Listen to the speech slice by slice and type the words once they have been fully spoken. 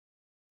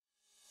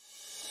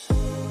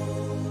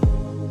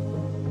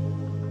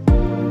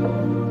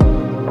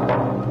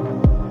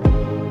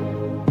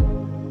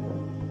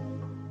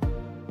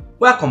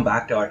Welcome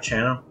back to our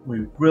channel.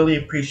 We really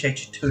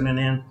appreciate you tuning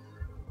in,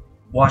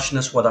 watching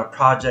us with our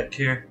project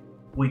here.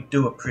 We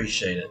do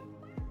appreciate it.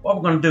 What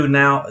we're going to do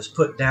now is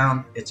put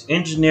down its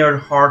engineered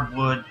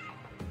hardwood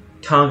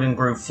tongue and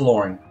groove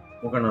flooring.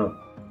 We're going to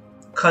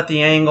cut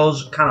the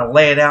angles, kind of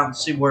lay it out and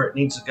see where it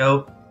needs to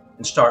go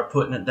and start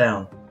putting it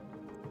down.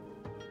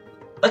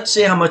 Let's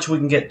see how much we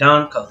can get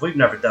done because we've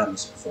never done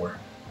this before.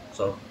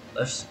 So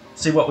let's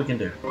see what we can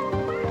do.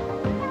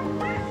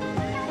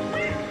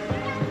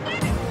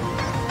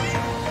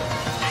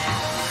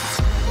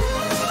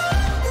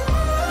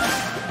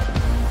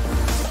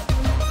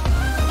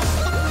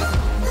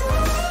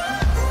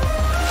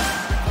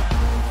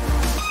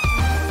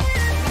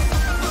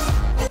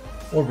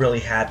 We're really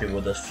happy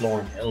with this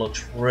flooring. It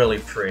looks really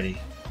pretty.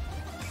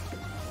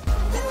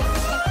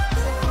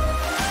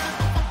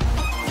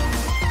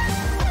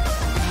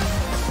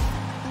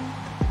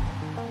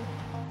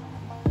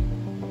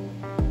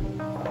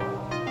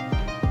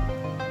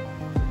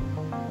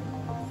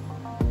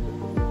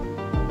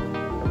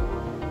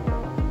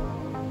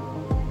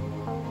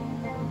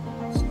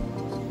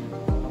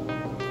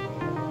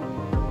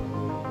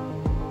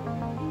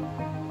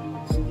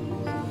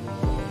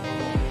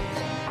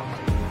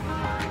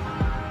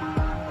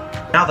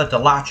 Now that the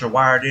lights are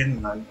wired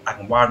in, I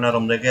can wire nut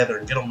them together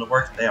and get them to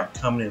work. They are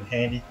coming in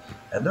handy,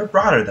 and they're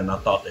brighter than I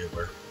thought they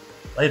were.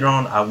 Later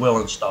on, I will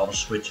install the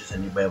switches,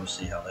 and you'll be able to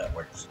see how that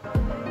works.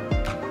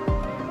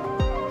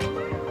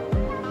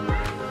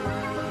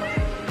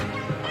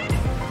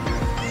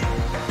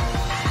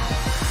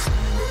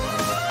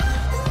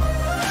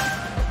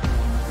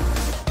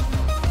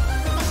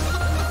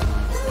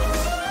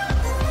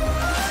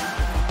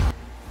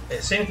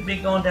 It seems to be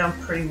going down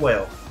pretty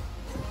well.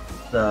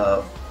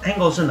 The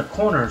angles in the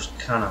corners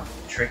kind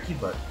of tricky,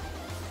 but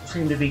we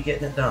seem to be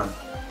getting it done.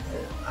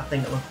 I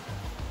think it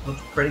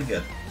looks pretty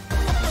good.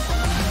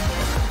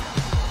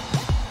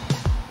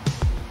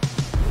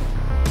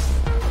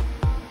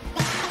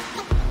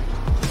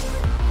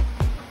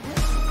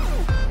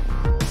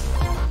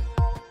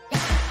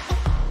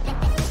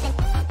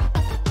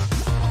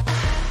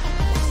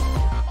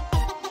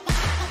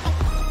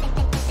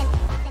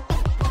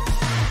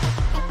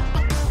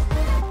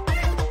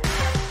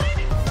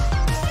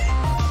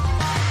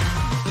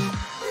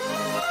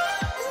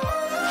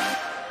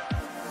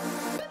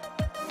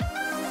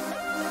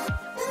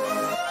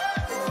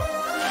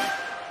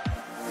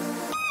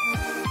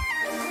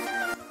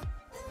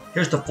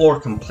 Here's the floor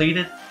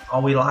completed.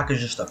 All we like is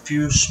just a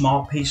few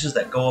small pieces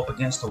that go up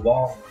against the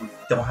wall. We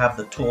don't have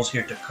the tools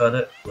here to cut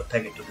it. We'll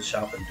take it to the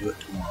shop and do it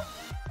tomorrow.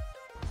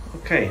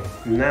 Okay,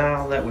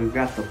 now that we've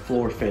got the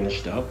floor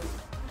finished up,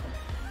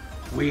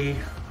 we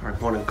are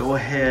going to go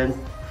ahead.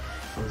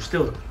 We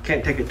still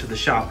can't take it to the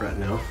shop right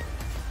now.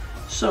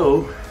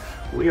 So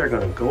we are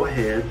going to go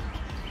ahead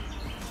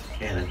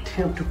and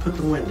attempt to put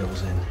the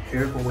windows in.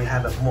 Here's where we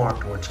have it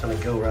marked, where it's going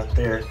to go right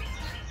there.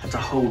 That's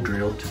a hole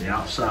drilled to the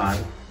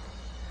outside.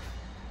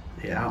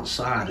 The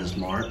outside is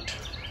marked.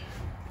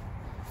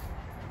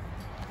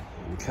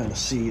 You can kind of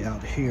see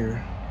out here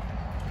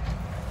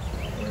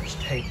where it's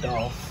taped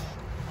off.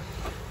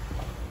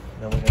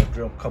 Now we're going to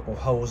drill a couple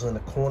holes in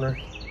the corner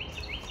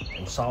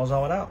and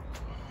sawzall it out.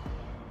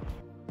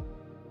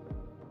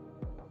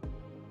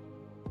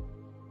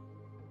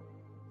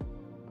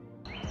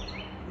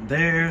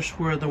 There's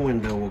where the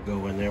window will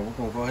go in there. We're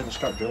going to go ahead and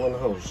start drilling the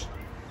holes.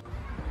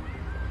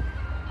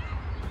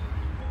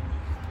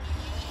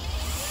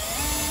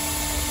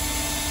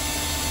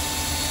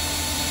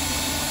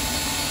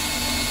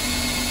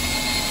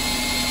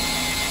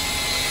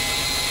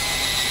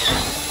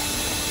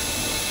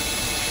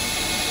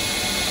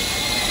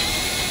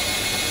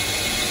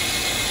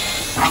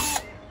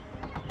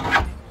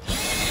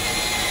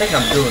 I think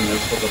I'm doing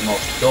this with the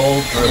most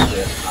dull drill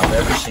bit I've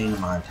ever seen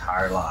in my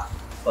entire life,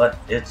 but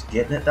it's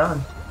getting it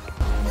done.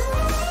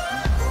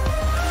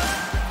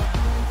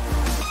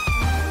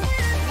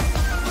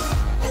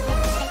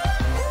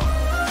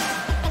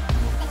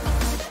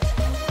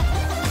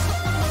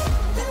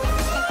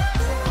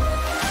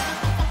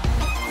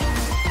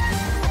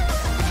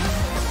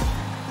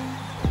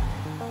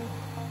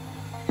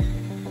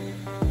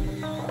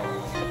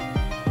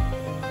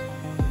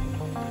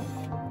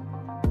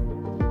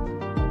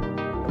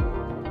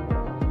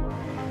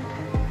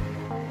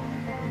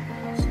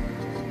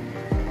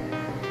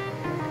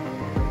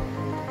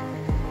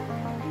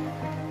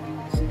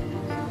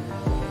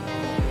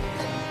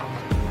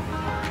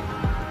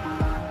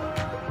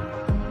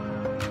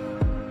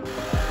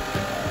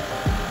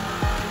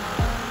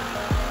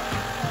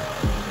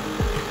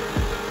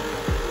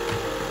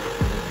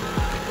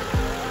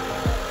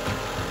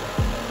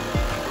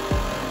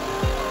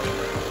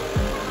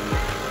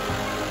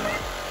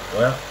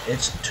 Well,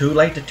 it's too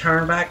late to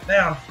turn back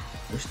now.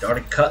 We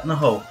started cutting the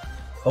hole.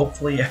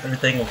 Hopefully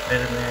everything will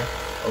fit in there.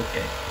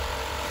 Okay.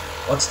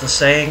 What's the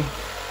saying?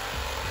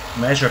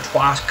 Measure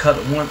twice, cut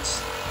it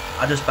once.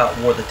 I just about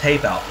wore the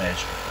tape out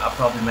measure. I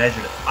probably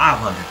measured it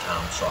 500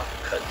 times so I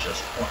could cut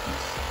just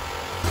once.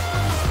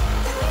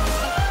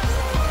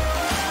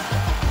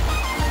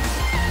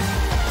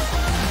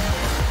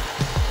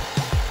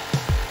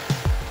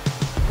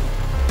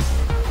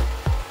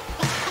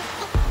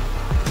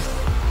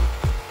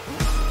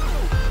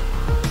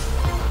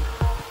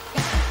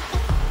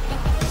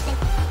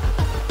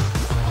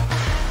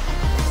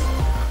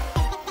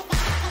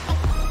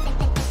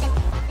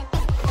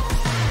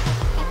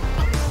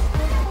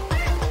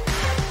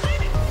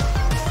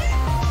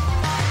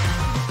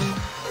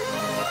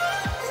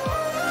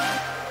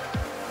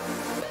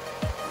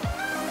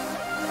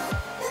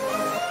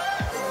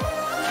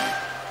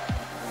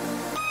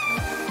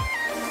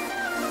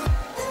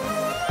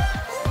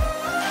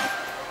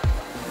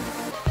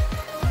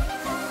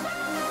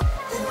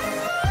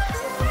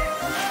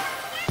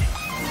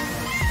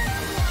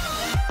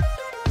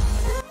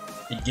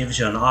 It gives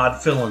you an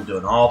odd feeling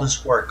doing all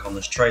this work on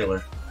this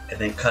trailer and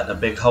then cutting a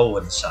big hole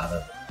in the side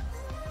of it.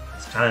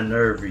 It's kind of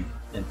nervy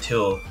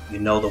until you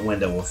know the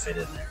window will fit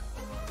in there.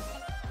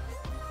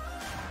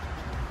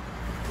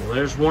 Well,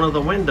 there's one of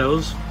the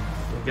windows.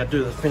 We've got to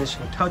do the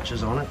finishing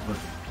touches on it, but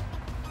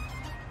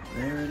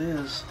there it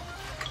is.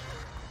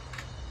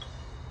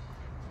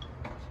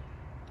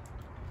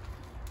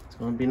 It's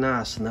going to be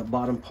nice, and that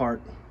bottom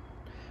part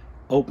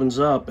opens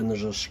up and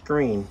there's a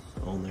screen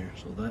on there,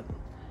 so that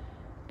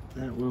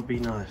will be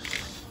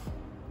nice.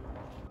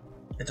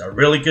 It's a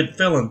really good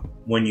feeling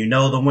when you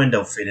know the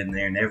window fit in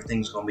there and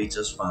everything's going to be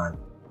just fine.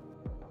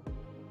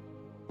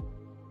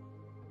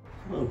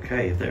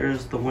 Okay,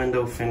 there's the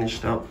window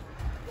finished up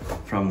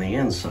from the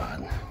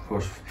inside. Of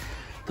course,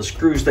 the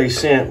screws they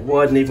sent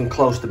wasn't even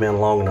close to being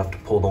long enough to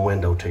pull the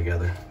window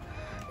together,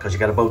 because you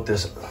got to bolt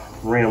this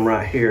rim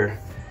right here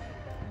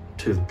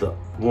to the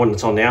one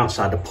that's on the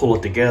outside to pull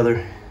it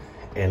together,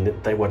 and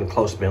they wasn't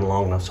close to being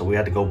long enough, so we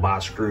had to go buy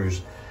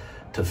screws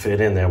to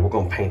fit in there. We're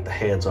going to paint the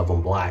heads of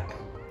them black.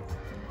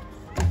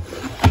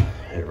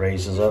 It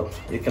raises up.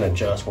 You can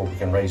adjust where we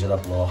can raise it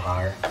up a little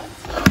higher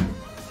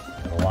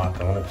and a lock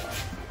on it.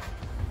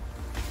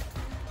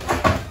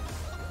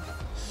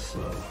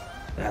 So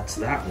that's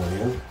that one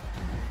in.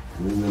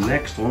 And then the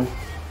next one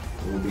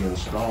will be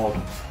installed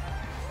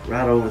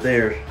right over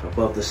there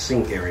above the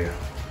sink area.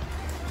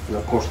 And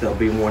of course there'll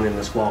be one in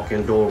this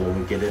walk-in door when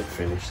we get it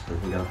finished,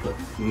 because we got to put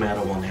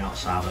metal on the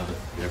outside of it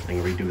and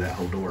everything, redo that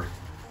whole door.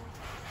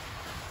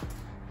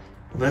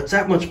 Well, that's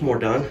that much more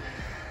done.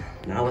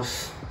 Now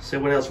let's see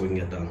what else we can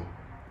get done.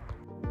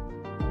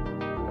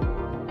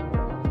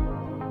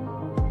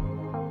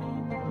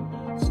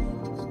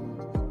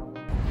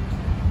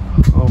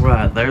 All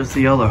right, there's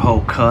the other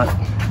hole cut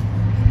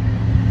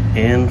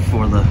in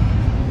for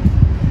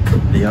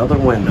the other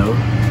window.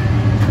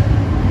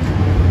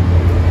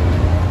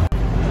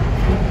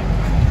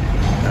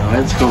 Now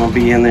it's going to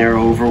be in there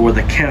over where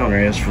the counter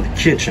is for the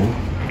kitchen.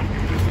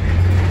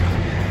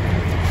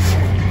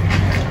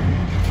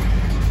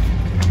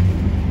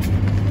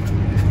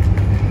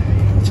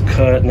 It's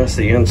cut, and that's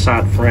the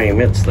inside frame.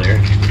 It's there.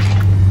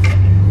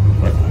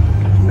 But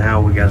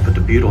now we got to put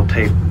the butyl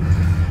tape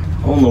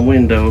on the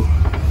window,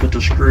 put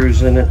the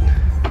screws in it,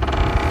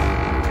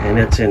 and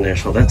it's in there.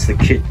 So that's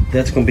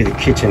that's going to be the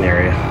kitchen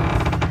area,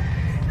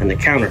 and the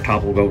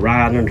countertop will go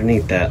right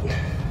underneath that.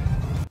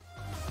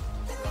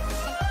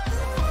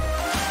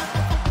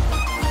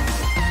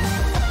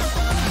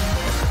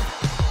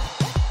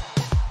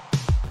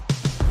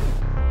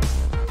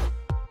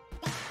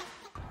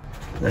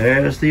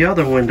 There's the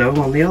other window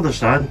on the other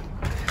side.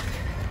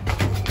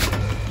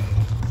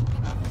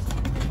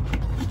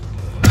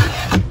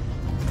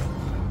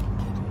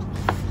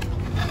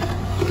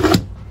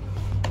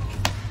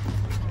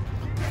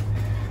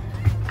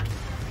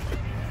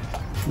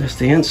 That's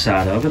the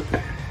inside of it.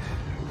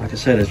 Like I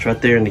said, it's right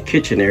there in the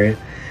kitchen area.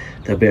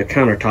 There'll be a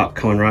countertop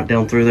coming right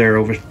down through there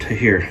over to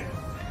here.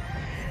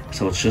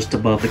 So it's just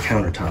above the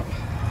countertop.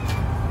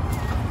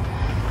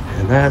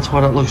 And that's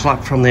what it looks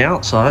like from the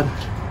outside.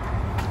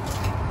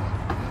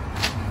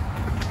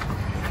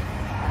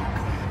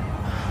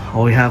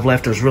 All we have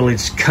left is really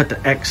just cut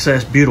the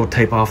excess butyl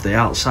tape off the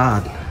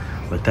outside,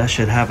 but that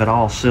should have it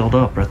all sealed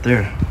up right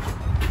there.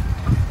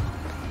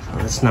 So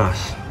that's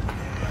nice.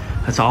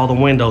 That's all the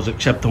windows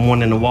except the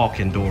one in the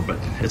walk-in door, but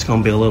it's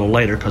going to be a little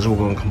later because we're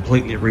going to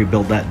completely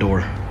rebuild that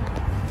door.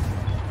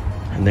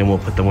 And then we'll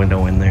put the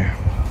window in there.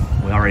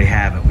 We already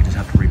have it, we just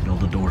have to rebuild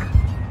the door.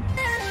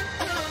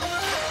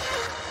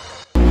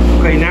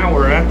 Okay, now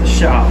we're at the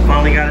shop.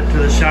 Finally got it to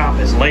the shop.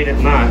 It's late at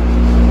night.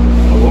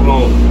 But we're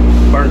going to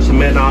burn some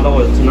midnight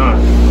oil tonight.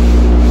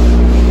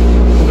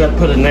 We've got to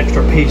put an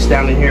extra piece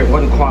down in here. It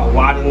wasn't quite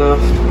wide enough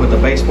to put the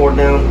baseboard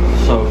down,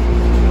 so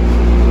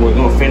we're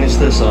going to finish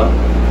this up.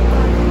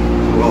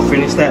 We're going to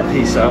finish that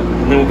piece up,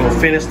 and then we're going to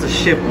finish the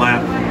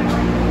shiplap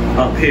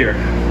up here.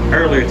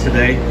 Earlier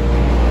today,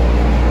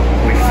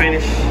 we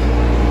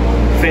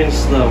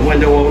finished the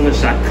window on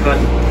this. I cut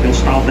and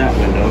installed that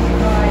window,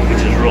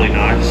 which is really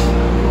nice.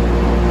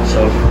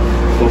 So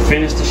we'll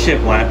finish the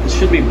shiplap. It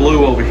should be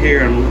blue over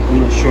here. I'm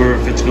not sure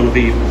if it's going to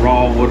be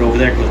raw wood over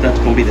there, because that's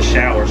going to be the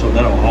shower, so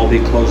that'll all be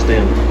closed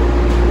in.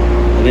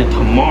 And then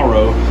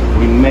tomorrow,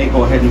 we may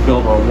go ahead and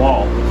build our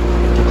wall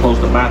to close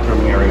the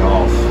bathroom area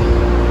off.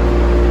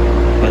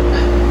 But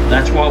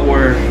that's what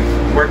we're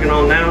working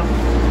on now.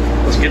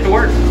 Let's get to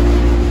work.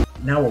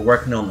 Now we're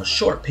working on the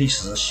short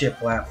pieces of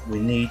shiplap we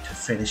need to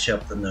finish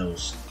up the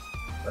nose.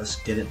 Let's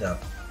get it done.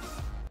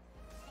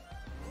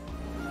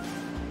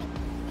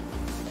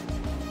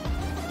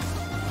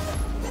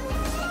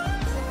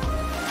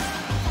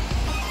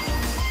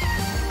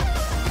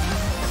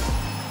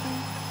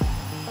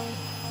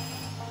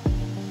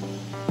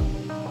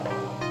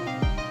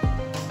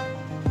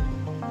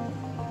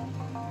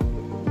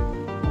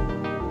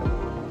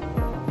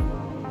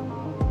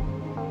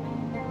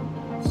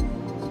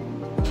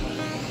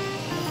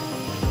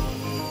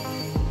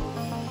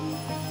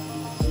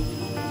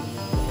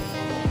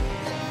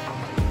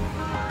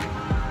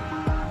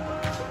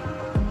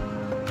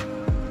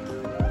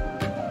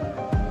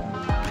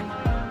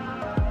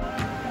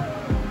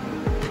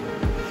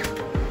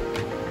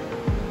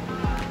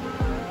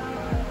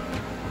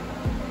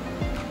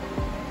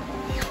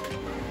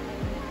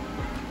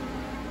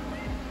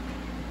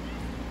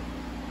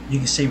 You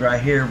can see right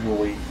here where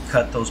we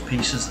cut those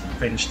pieces and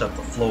finished up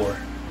the floor,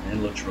 and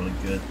it looks really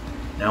good.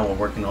 Now we're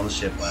working on the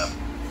shiplap.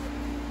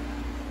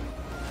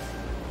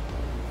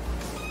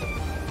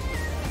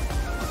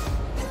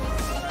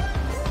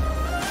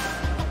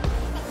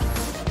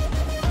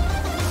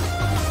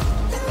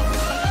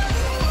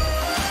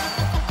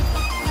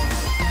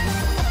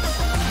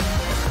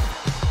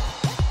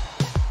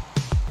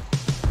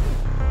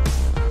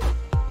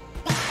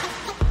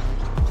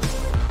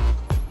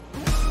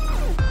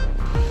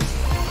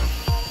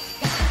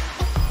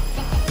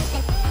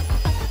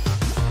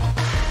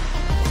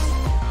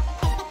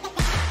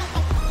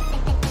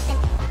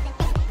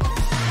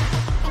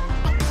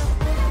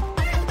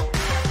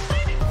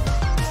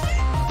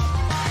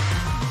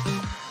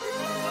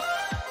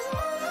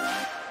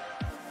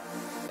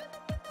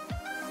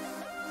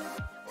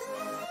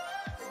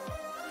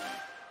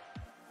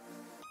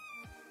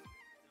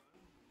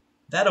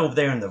 That over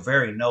there in the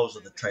very nose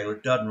of the trailer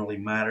doesn't really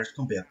matter. It's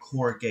going to be a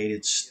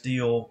corrugated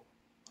steel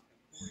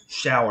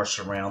shower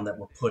surround that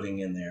we're putting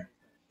in there.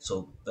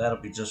 So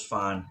that'll be just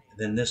fine. And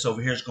then this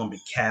over here is going to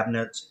be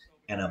cabinets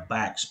and a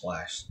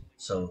backsplash.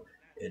 So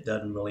it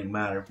doesn't really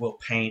matter. We'll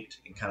paint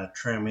and kind of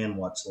trim in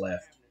what's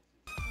left.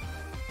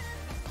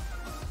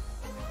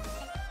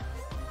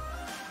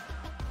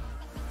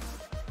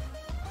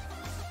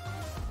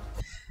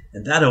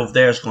 And that over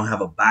there is going to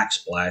have a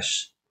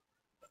backsplash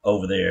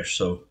over there.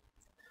 So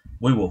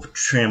we will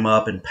trim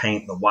up and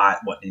paint the white,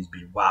 what needs to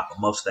be white, but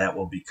most of that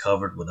will be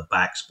covered with a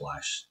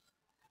backsplash.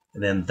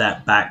 And then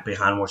that back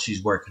behind where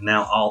she's working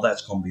now, all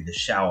that's going to be the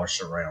shower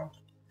surround.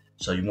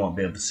 So you won't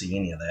be able to see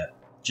any of that.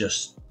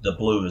 Just the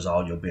blue is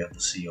all you'll be able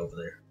to see over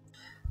there.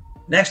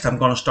 Next, I'm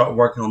going to start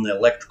working on the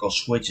electrical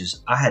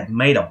switches. I had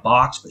made a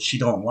box, but she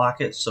don't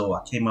like it, so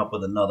I came up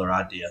with another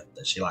idea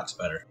that she likes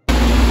better.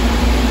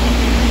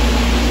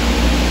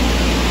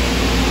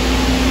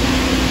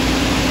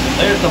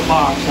 There's the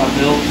box I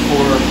built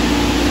for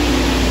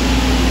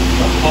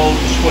the whole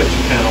switch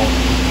panel.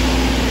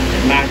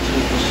 It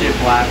matches the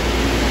shiplap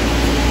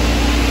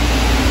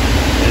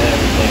and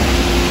everything.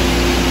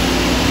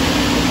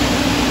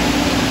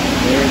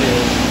 There it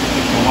is.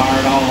 We can wire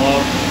it all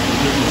up and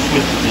put the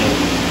switches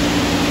in.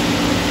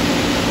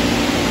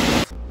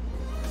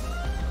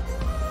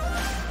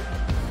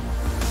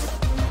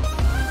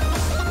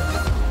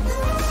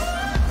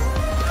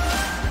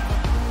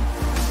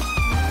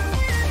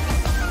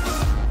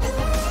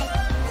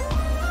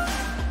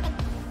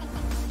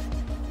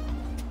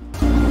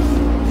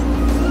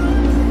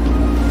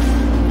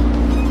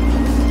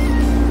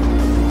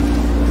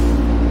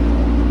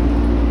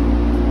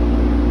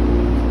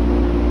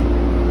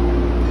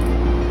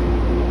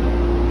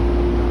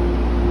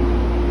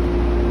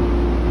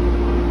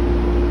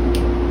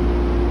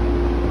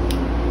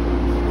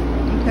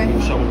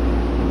 So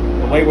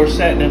the way we're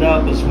setting it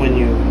up is when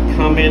you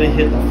come in and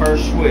hit the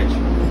first switch,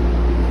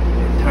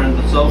 it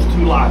turns those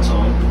two lights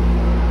on.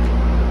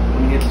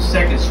 When you hit the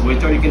second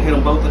switch, or you can hit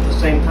them both at the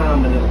same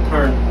time, and it'll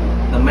turn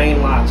the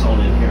main lights on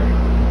in here.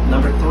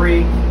 Number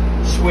 3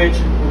 switch,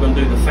 we're going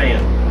to do the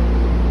fan.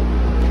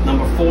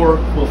 Number 4,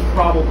 we'll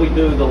probably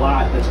do the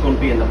light that's going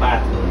to be in the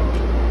bathroom.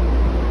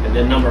 And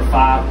then number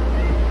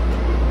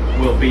 5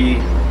 will be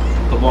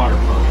the water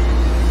pump.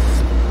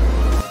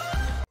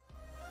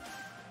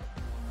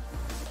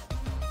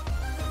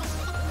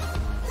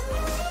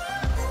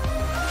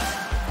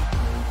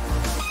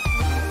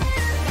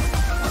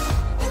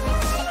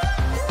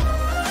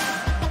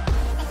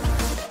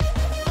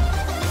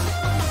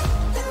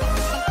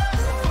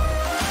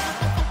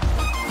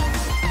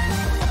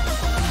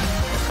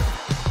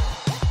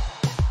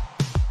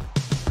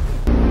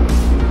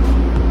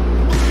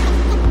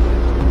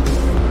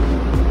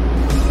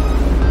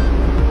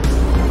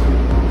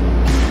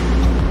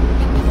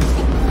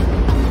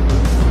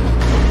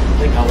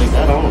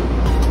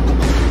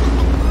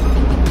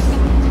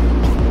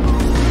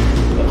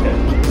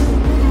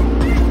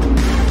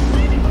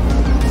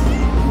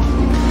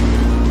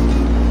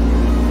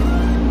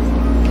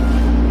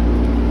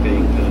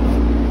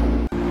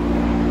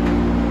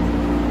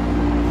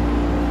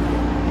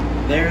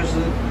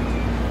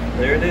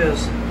 There it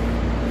is.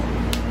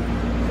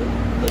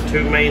 The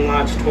two main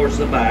lights towards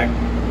the back.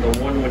 The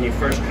one when you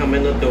first come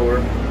in the door.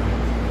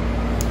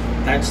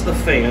 That's the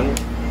fan.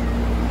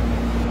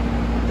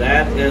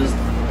 That is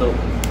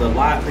the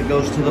light that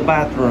goes to the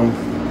bathroom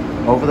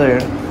over there.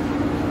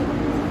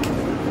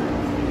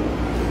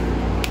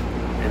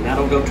 And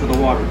that'll go to the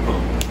water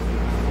pump.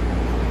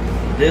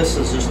 This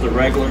is just the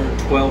regular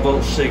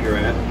 12-volt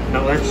cigarette.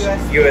 No, that's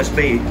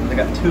USB. They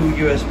got 2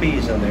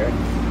 USBs in there.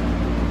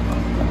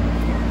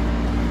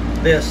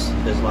 This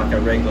is like a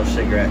regular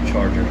cigarette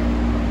charger.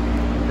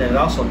 Then it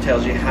also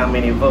tells you how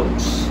many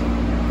volts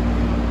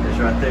is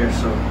right there.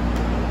 So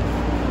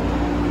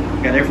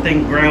got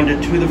everything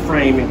grounded to the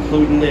frame,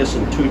 including this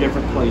in 2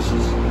 different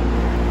places.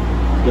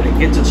 But it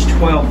gets its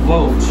 12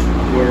 volts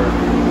where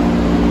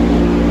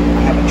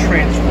I have a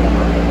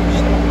transformer,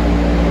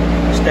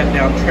 a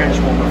step-down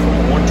transformer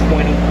from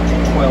 120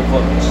 to 12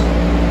 volts.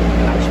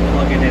 And I just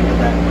plug it into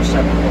that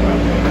receptacle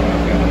right there.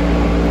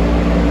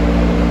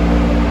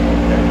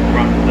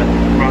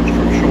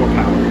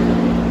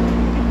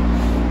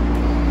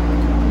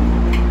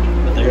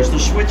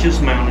 hatches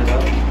mounted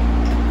up,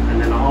 and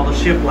then all the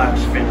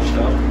shiplaps finished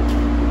up.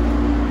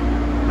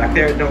 Back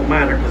there it don't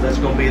matter because that's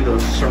going to be the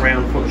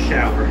surround for the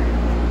shower.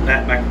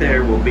 That back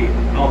there will be,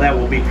 all that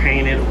will be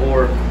painted,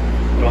 or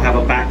it'll have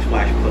a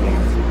backsplash put on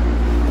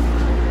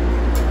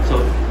it. So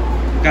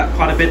got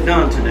quite a bit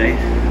done today.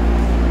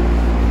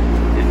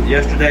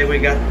 Yesterday we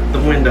got the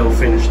window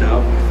finished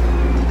up.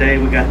 Today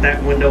we got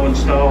that window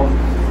installed.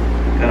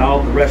 Got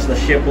all the rest of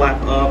the shiplap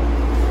up.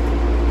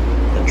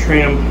 The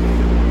trim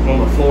on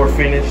the floor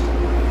finished.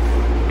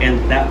 And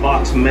that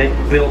box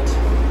built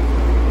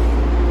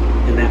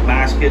in that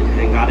basket,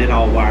 and got it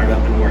all wired up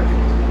and working.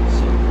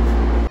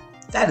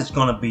 So that is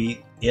going to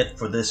be it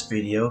for this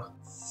video.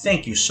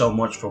 Thank you so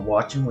much for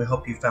watching. We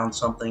hope you found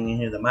something in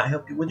here that might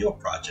help you with your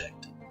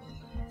project.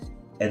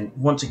 And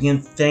once again,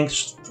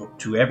 thanks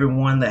to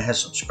everyone that has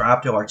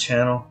subscribed to our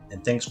channel,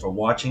 and thanks for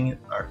watching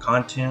our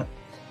content.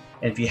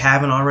 And if you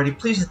haven't already,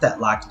 please hit that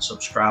like and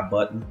subscribe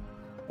button.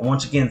 And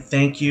once again,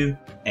 thank you,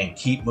 and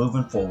keep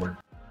moving forward.